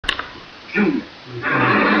Alright,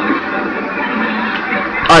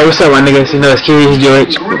 what's up, my niggas? You know, it's Curious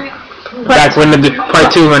George. Back with another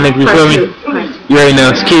part 2, my nigga, you feel me? You already know,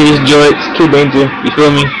 it's Curious George, Q Danger, you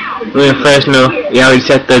feel me? Real fresh, no. Yeah, I already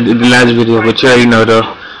checked the last video, but you already know,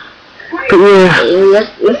 though. But yeah.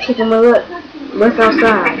 Let's take him a look. What's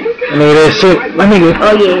outside? Nigga, that shit, my nigga.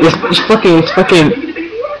 Oh, yeah. It's fucking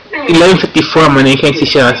 11:54, my nigga. You can't see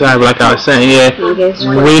shit outside, but like I was saying, yeah.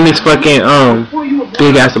 We in this fucking,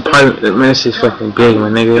 big ass apartment. Man, this shit's fucking big, my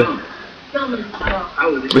nigga.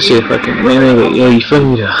 This shit fucking, man, nigga, yeah, you feel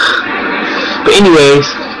me, though. But anyways,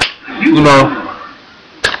 you know.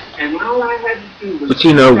 But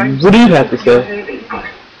you know, what do you have to say?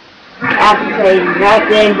 I have to say right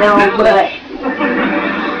there and down, but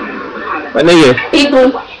my nigga. People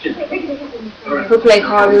who play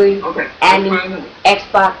Call of Duty, and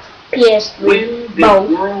Xbox, PS3,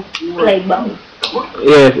 both play both.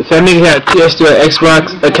 Yeah, if that nigga had a PS3 or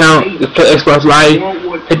Xbox account to play Xbox Live,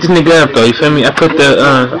 hit this nigga up though, you feel me? I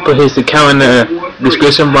put his account in the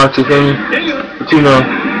description box, you feel me? But you know,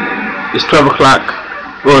 it's 12 o'clock,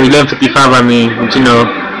 or 11:55 I mean, but you know,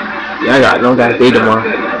 yeah, I don't got a day tomorrow.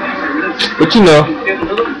 But you know,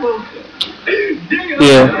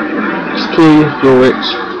 yeah, it's Curious George,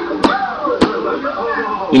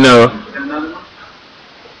 you know,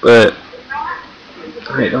 but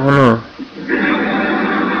I don't know.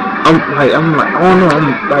 I'm like, I don't know,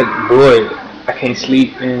 I'm like bored. I can't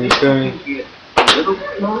sleep, man, you feel me?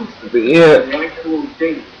 But yeah,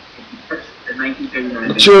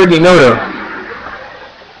 but you already know though.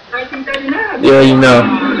 Yeah, you know.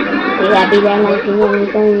 Yeah, I be that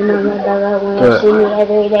 1939, you know, my brother, when I see me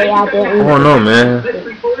every day out there. I don't know, man.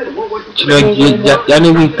 You know, y'all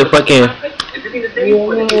need to fucking,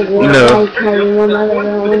 you know,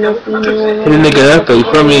 hit a nigga up though, you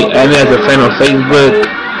feel me? Add me as a friend on Facebook.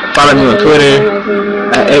 Follow me on Twitter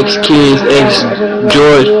at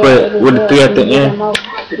xkids_xgeorge, but with the 3 at the end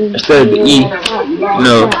instead of the E. You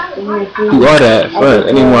know, do all that. Fuck,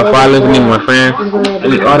 I need more followers, I need more friends, I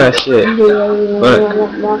need all that shit. Fuck.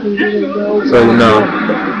 So you know,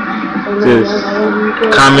 just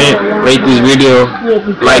comment, rate this video,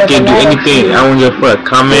 like it, do anything. I don't give a fuck.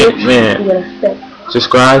 Comment, man.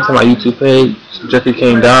 Subscribe to my YouTube page, Jeffrey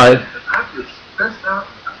King Die.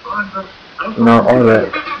 You know, all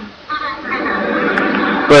that.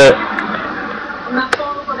 But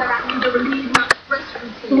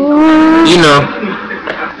you know,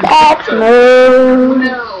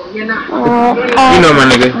 you know my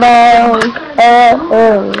nigga.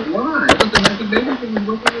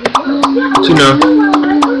 You know,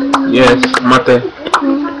 yes, I'm about to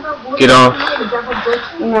get off.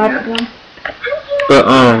 But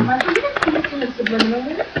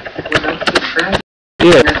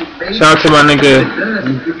yeah, shout out to my nigga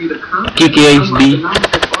Kiki HD.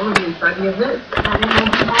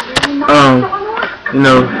 You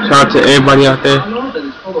know, shout out to everybody out there.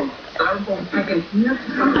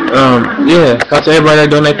 Yeah, shout out to everybody that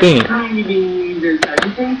doing that thing.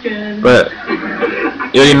 But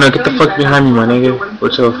you already know, get the fuck behind me, my nigga,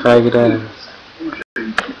 with your faggot ass.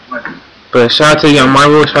 But shout out to Young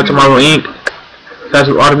Marvel, shout out to Marvel Inc. Shout out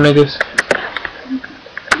to all them niggas.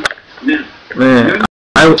 Man,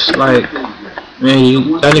 I was like,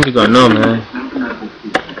 man, that nigga gonna know, man.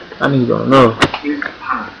 That nigga gonna know.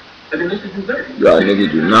 Y'all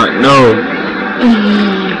niggas do not know.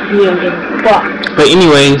 You don't give a fuck. But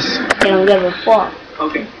anyways. They don't give a fuck.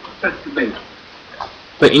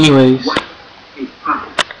 But anyways.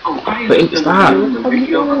 Stop.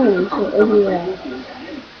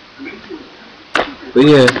 But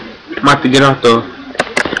yeah, I'm about to get off though.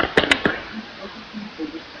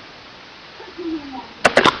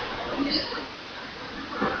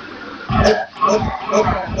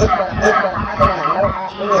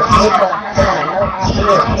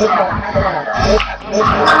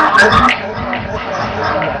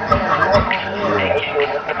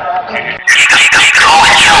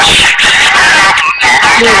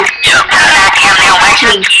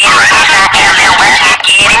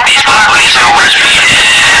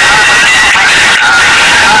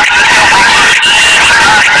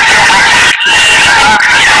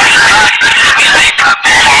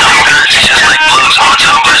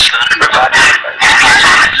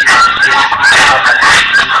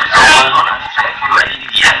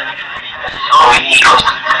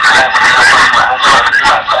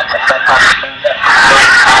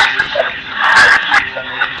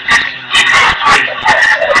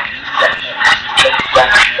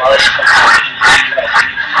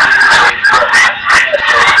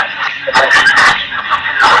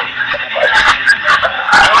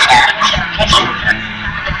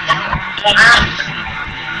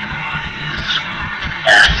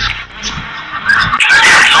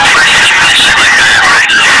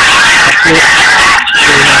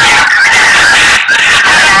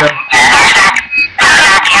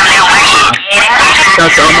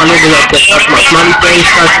 my niggas up there. Shout out to my Smiley Face.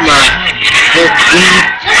 Shout out to my FG.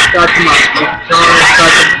 Shout out to my John. Shout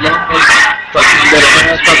out to my mom. Shout out to my better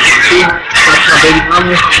man. Shout out to my team. Shout out to my baby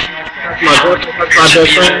mama. Shout out to my girlfriend. Shout out to my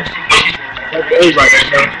best friend. Shout out to everybody,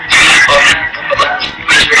 man.